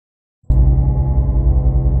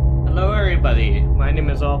everybody, my name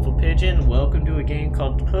is Awful Pigeon. Welcome to a game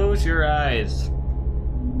called Close Your Eyes.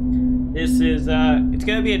 This is, it's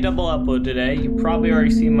gonna be a double upload today. You probably already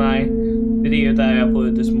seen my video that I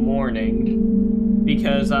uploaded this morning.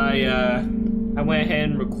 Because I went ahead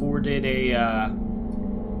and recorded a,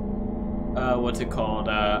 what's it called?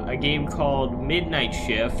 A game called Midnight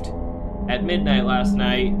Shift at midnight last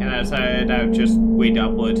night, and I decided I would just wait to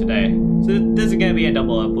upload today. So this is gonna be a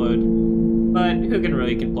double upload. But who can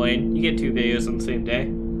really complain? You get two videos on the same day.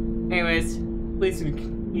 Anyways, please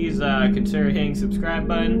consider hitting subscribe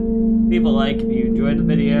button. Leave a like if you enjoyed the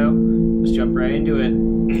video. Let's jump right into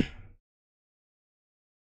it.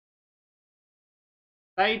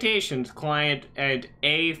 Salutations, client at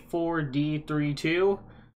A4D32. You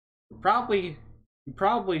probably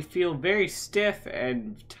feel very stiff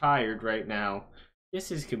and tired right now.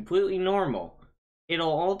 This is completely normal.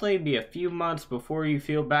 It'll only be a few months before you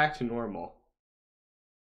feel back to normal.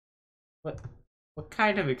 What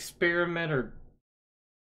kind of experiment or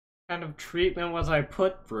kind of treatment was I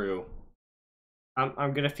put through?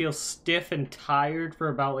 I'm gonna feel stiff and tired for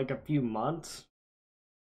about like a few months.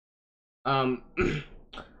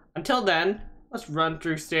 Until then, let's run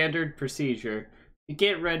through standard procedure to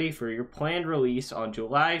get ready for your planned release on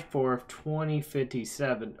July 4th,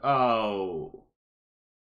 2057. Oh.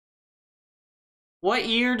 What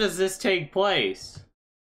year does this take place?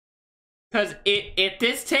 Because if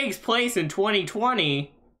this takes place in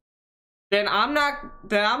 2020, then I'm not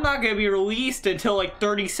gonna be released until like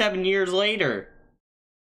 37 years later.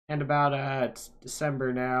 And about it's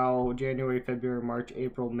December now, January, February, March,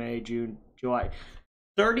 April, May, June, July.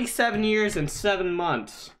 37 years and 7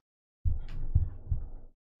 months.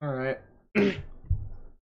 Alright. Well,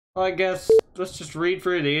 I guess let's just read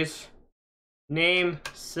through these. Name,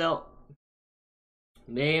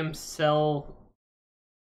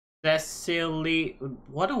 Cecily,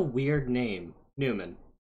 what a weird name. Newman.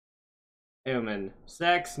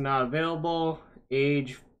 Sex, not available.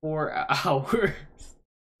 Age, 4 hours.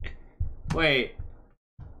 Wait,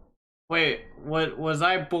 what, was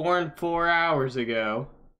I born 4 hours ago?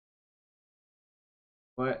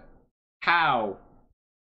 What? How?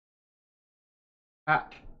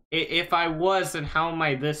 If I was, then how am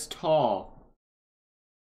I this tall?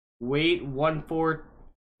 Weight,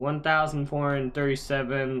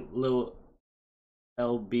 1,437 little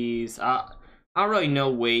lbs. I don't really know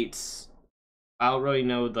weights. I don't really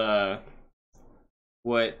know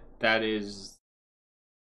what that is.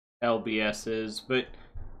 LBS is, but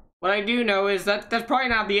what I do know is that that's probably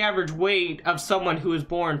not the average weight of someone who was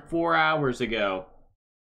born 4 hours ago.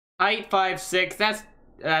 Height 5'6".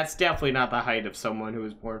 That's definitely not the height of someone who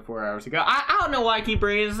was born 4 hours ago. I don't know why I keep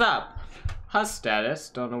bringing this up. Hus status,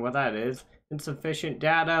 don't know what that is. Insufficient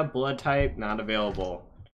data, blood type, not available.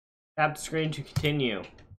 Tap the screen to continue.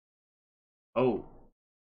 Oh.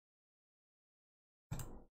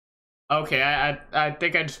 Okay, I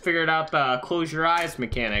think I just figured out the close your eyes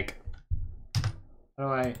mechanic. How do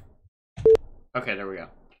I... Okay, there we go.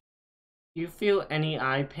 Do you feel any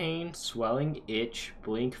eye pain, swelling, itch?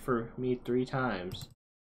 Blink for me 3 times.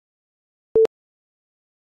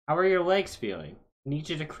 How are your legs feeling? I need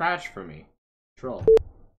you to crouch for me. Control.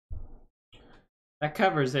 That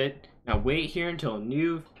covers it. Now wait here until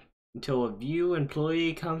a view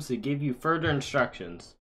employee comes to give you further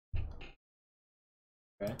instructions.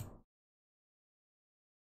 Okay.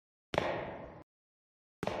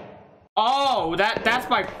 Oh, that's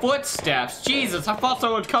my footsteps. Jesus, I thought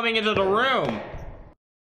someone was coming into the room.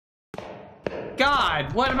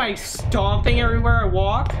 God, what am I stomping everywhere I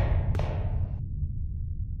walk?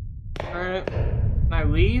 Alright. Can I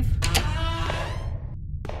leave?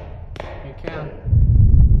 I can.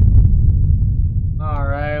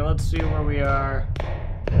 Alright, let's see where we are.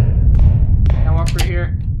 Can I walk through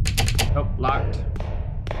here? Nope, locked.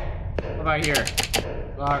 What about here?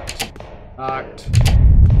 Locked. Locked.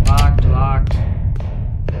 Locked.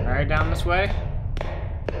 Alright, down this way.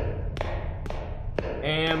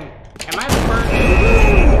 Am I the first?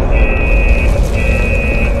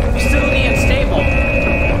 Facility unstable.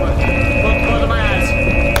 Close my eyes.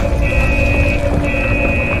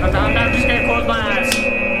 I'm just gonna close my eyes.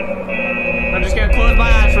 I'm just gonna close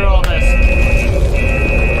my eyes for all this.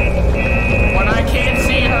 What I can't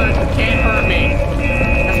see can't hurt me.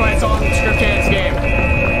 That's why it's all scripted in this game.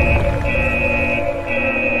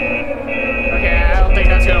 Okay, I don't think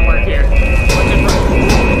that's gonna work here.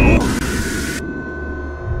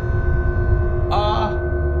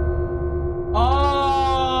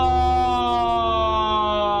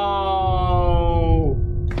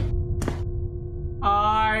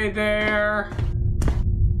 Hi there.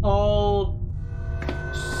 Hold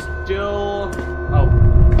still. Oh.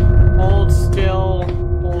 Hold hold still.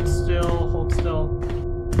 Hold still. Hold still.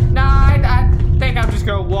 Nah, I think I'm just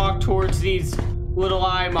gonna walk towards these little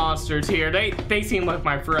eye monsters here. They seem like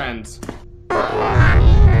my friends.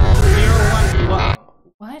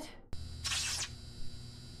 What?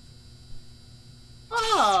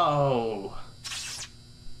 Oh.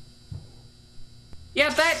 Yeah,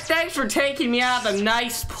 thanks for taking me out of the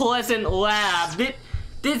nice, pleasant lab.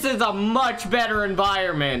 This is a much better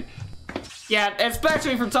environment. Yeah,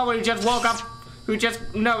 especially for someone who just woke up,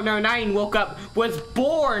 not even woke up, was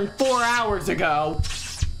born 4 hours ago.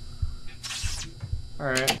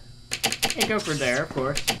 Alright. Can't go through there, of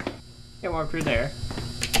course. Can't walk through there.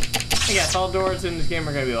 I guess all doors in this game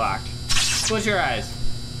are gonna be locked. Close your eyes.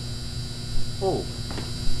 Oh.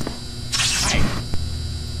 Hi.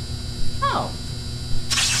 Oh.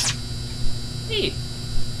 Neat.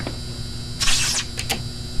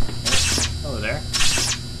 Oh, there.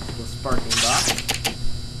 Little sparking box.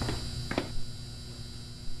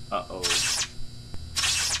 Uh-oh.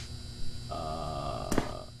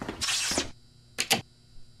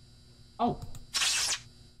 Oh.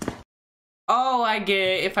 Oh, I get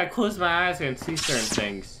it. If I close my eyes, I can see certain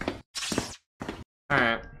things.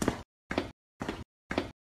 Alright.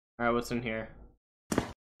 Alright, what's in here?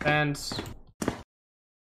 Fence.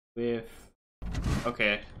 With...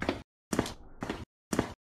 Okay.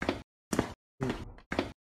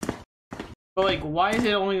 But, like, why is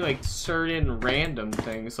it only, like, certain random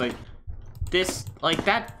things? Like, this, like,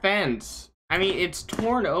 that fence. I mean, it's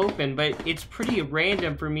torn open, but it's pretty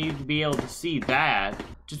random for me to be able to see that.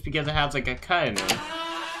 Just because it has, like, a cut in it.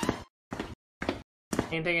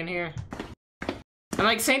 Anything in here? And,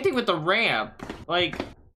 like, same thing with the ramp. Like...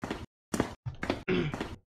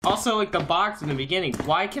 Also, like, the box in the beginning.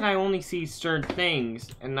 Why can I only see certain things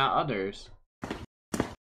and not others?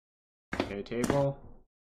 Okay, table.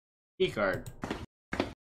 Keycard.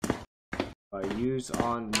 I use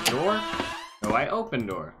on door? No, I open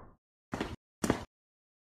door.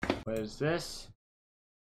 What is this?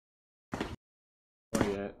 Oh,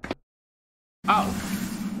 yet. Oh!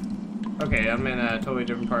 Okay, I'm in a totally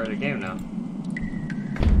different part of the game now.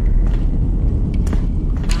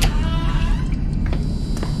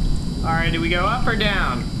 Alright, do we go up or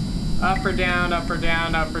down? Up or down, up or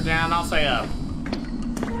down, up or down? I'll say up.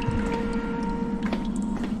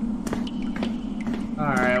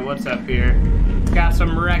 Alright, what's up here? Got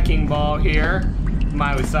some wrecking ball here.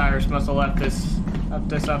 Miley Cyrus must have left this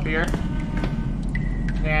up here.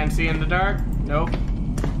 And see in the dark? Nope.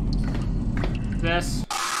 This.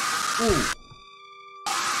 Ooh.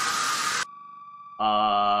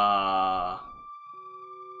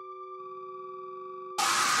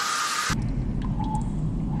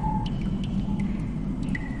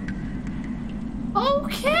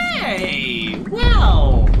 Okay,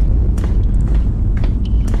 well,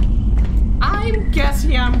 I'm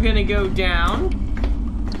guessing I'm gonna go down,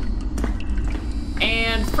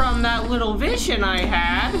 and from that little vision I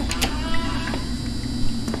had,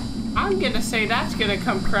 I'm gonna say that's gonna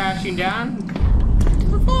come crashing down to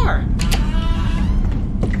the floor.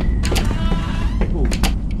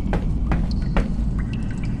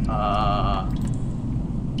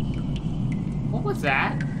 What was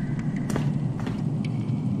that?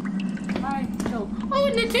 Oh,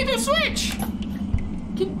 Nintendo Switch!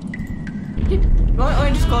 Let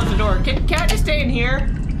me just close the door. Can I just stay in here?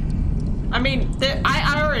 I mean,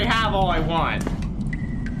 I already have all I want.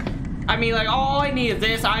 I mean, like, all I need is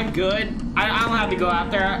this. I'm good. I don't have to go out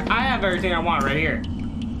there. I have everything I want right here.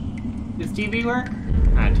 Does TV work?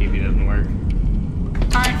 Ah, TV doesn't work.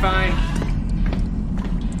 Alright, fine.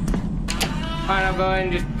 Fine, I'll go ahead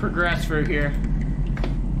and just progress through here.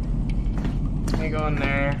 Let me go in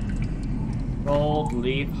there. Gold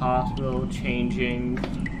Leaf Hospital changing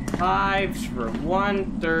 5s for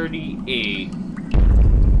 138.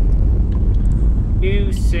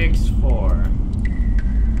 264.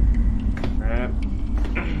 Alright.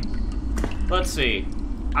 Let's see.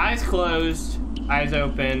 Eyes closed, eyes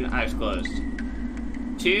open, eyes closed.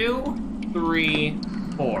 2, 3,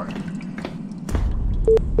 4.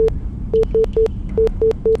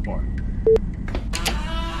 4.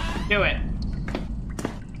 Do it.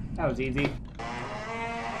 That was easy.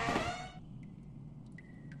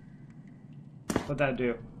 What'd that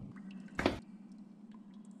do?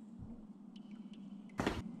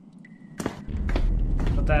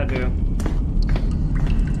 What'd that do?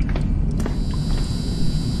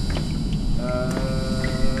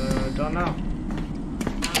 Don't know.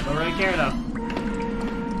 Don't really care though.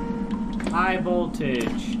 High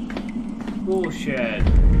voltage. Bullshit.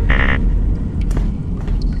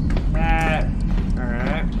 That.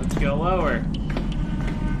 Alright, let's go lower.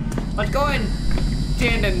 Let's go ahead and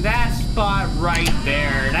stand in that spot right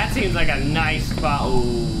there. That seems like a nice spot.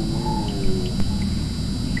 Ooh.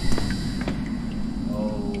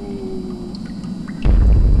 Oh.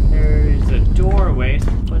 There's a doorway,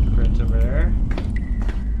 some footprints over there.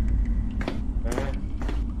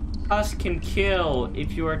 Husk can kill.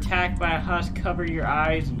 If you are attacked by a husk, cover your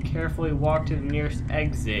eyes and carefully walk to the nearest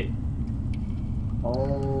exit.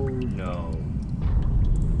 Oh no.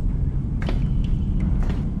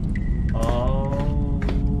 Oh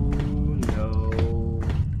no.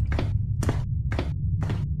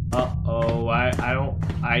 Uh-oh,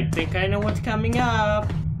 I think I know what's coming up.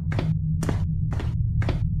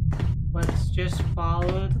 Let's just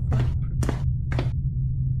follow the footprint.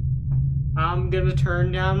 I'm gonna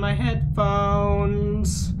turn down my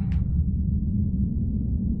headphones.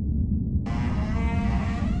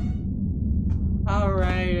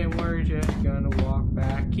 Alright, and we're just gonna walk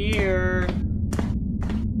back here.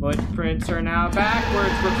 Footprints are now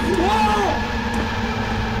backwards. Whoa!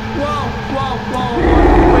 Whoa, whoa, whoa!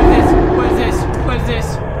 What is this? What is this? What is this?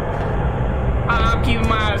 I'm keeping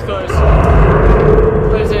my eyes closed.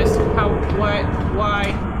 What is this? How? What? Why?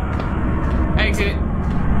 Exit.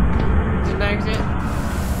 Is it an exit?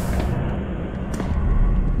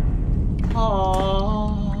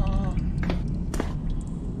 Oh.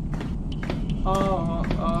 Oh,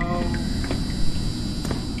 oh.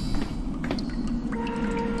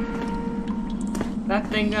 That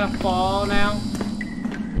thing gonna fall now?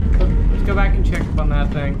 Let's go back and check up on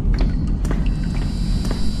that thing.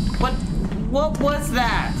 What was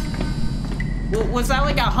that? Was that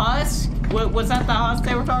like a husk? Was that the husk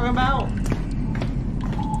they were talking about?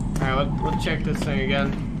 Alright, let's check this thing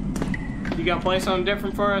again. You gonna play something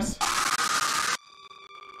different for us?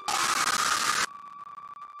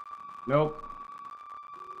 Nope.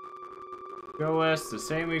 Go west, the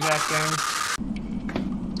same exact thing.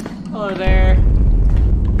 Hello there.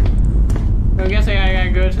 So I'm guessing I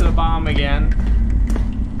gotta go to the bomb again.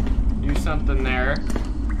 Do something there.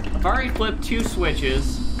 I've already flipped 2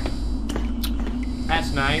 switches.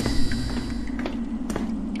 That's nice.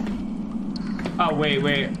 Oh,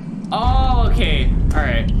 wait. Oh, okay.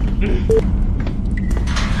 Alright.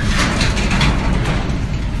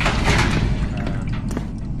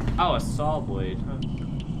 Oh, a saw blade, huh?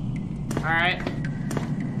 Alright.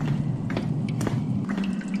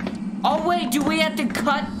 Oh, wait, do we have to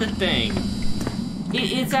cut the thing?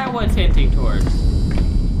 Is that what it's hinting towards?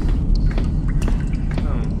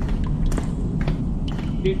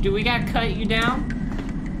 Do we gotta cut you down?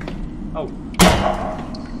 Oh.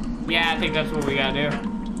 Yeah, I think that's what we gotta do.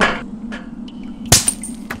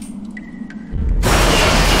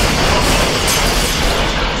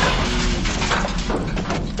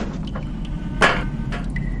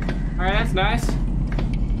 Alright, that's nice.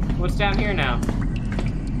 What's down here now?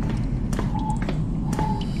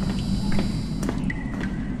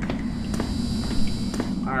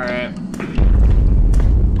 Alright.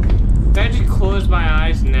 Can I just close my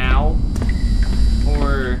eyes now?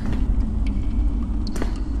 Or...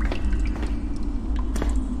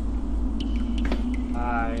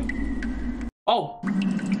 Oh!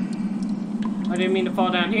 I didn't mean to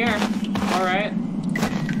fall down here. Alright.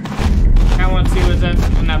 I want to see what's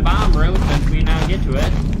in that bomb room since we now get to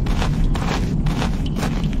it.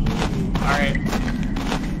 Alright.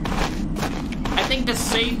 I think the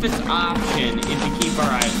safest option is to keep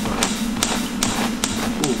our eyes closed.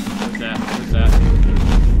 Ooh, what's that? What's that?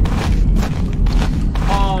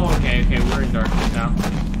 Oh, okay, we're in darkness now.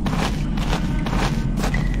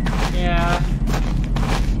 Yeah.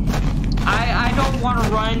 I don't want to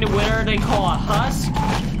run to where they call a husk.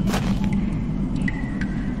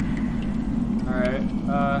 Alright,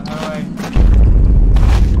 how do I...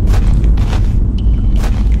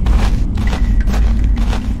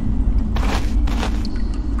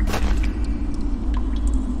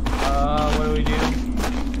 what do we do?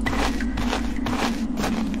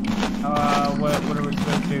 What are we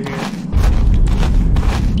supposed to do here?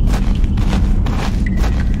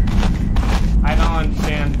 I don't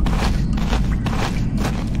understand.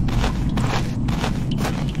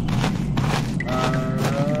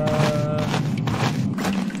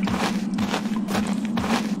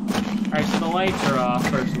 Alright, so the lights are off,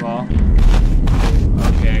 first of all.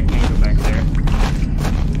 Okay, I can't go back there.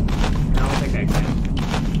 I don't think I can.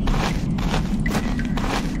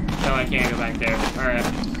 No, I can't go back there. Alright.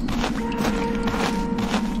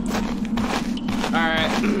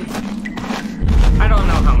 Alright. I don't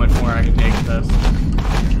know how much more I can take of this.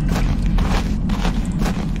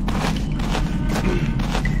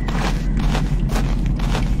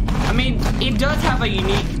 I mean, it does have a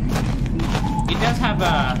unique... It does have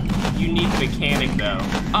a unique mechanic, though.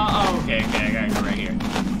 Oh, okay, I gotta go right here.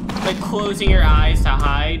 like closing your eyes to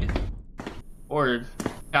hide, or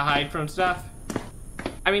to hide from stuff.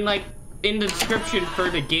 I mean, like, in the description for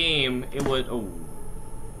the game, it would, oh,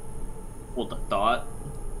 hold the thought.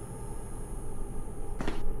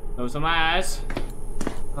 Close my eyes.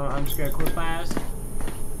 Oh, I'm just gonna close my eyes.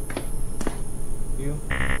 You.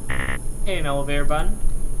 Hey, an elevator button.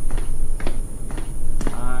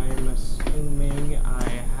 I'm assuming I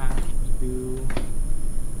have to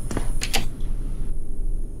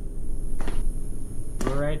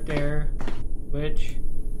go right there. Switch.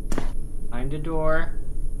 Find a door.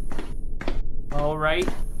 All right.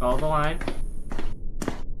 Follow the line.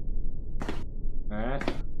 Alright.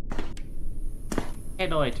 Hey,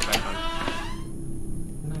 the lights back on.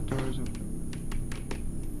 And that door is open.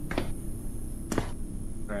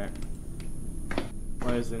 Alright.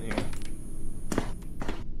 What is in here?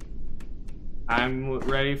 I'm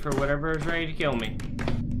ready for whatever is ready to kill me.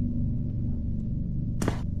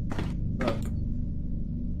 Look.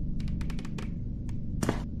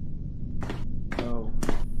 Oh.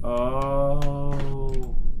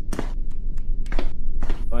 Oh.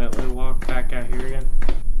 Let me walk back out here again.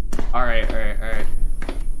 Alright.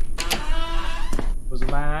 Close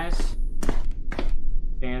my eyes.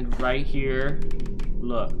 Stand right here.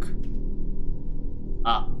 Look.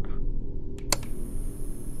 Up.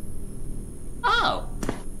 Oh!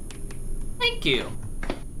 Thank you!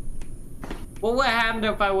 Well, what happened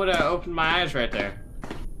if I would have opened my eyes right there?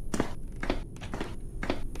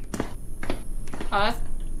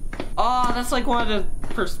 Oh, that's like one of the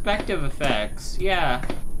perspective effects. Yeah.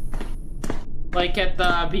 Like at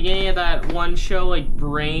the beginning of that one show, like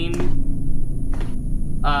Brain...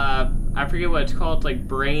 I forget what it's called, like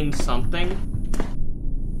Brain something.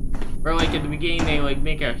 Or like at the beginning they like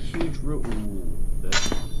make a huge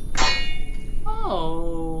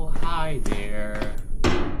Oh, hi there.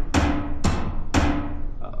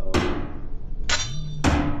 Uh-oh.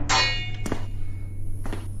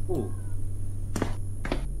 Ooh.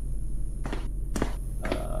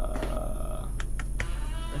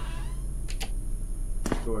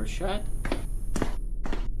 Door shut.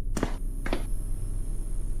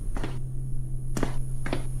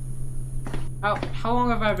 How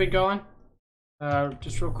long have I been going?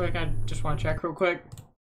 Just real quick, I just want to check real quick.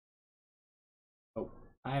 Oh,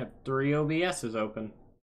 I have 3 OBSs open.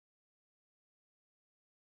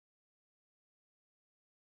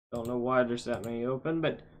 Don't know why there's that many open,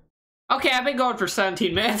 but... Okay, I've been going for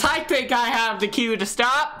 17 minutes. I think I have the cue to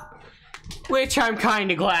stop, which I'm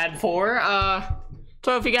kind of glad for.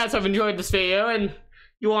 So if you guys have enjoyed this video and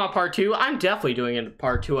you want a part 2, I'm definitely doing a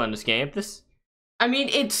part 2 on this game. I mean,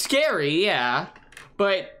 it's scary, yeah,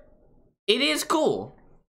 but it is cool.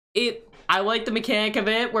 I like the mechanic of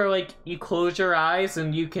it where, like, you close your eyes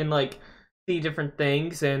and you can, like, see different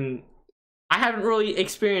things, and I haven't really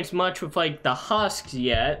experienced much with, like, the husks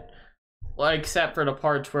yet, well, except for the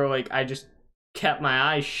parts where, like, I just kept my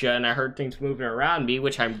eyes shut and I heard things moving around me,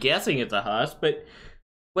 which I'm guessing is a husk, but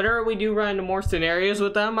whenever we do run into more scenarios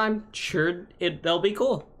with them, I'm sure they'll be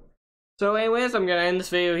cool. So anyways, I'm gonna end this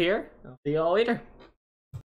video here. I'll see y'all later.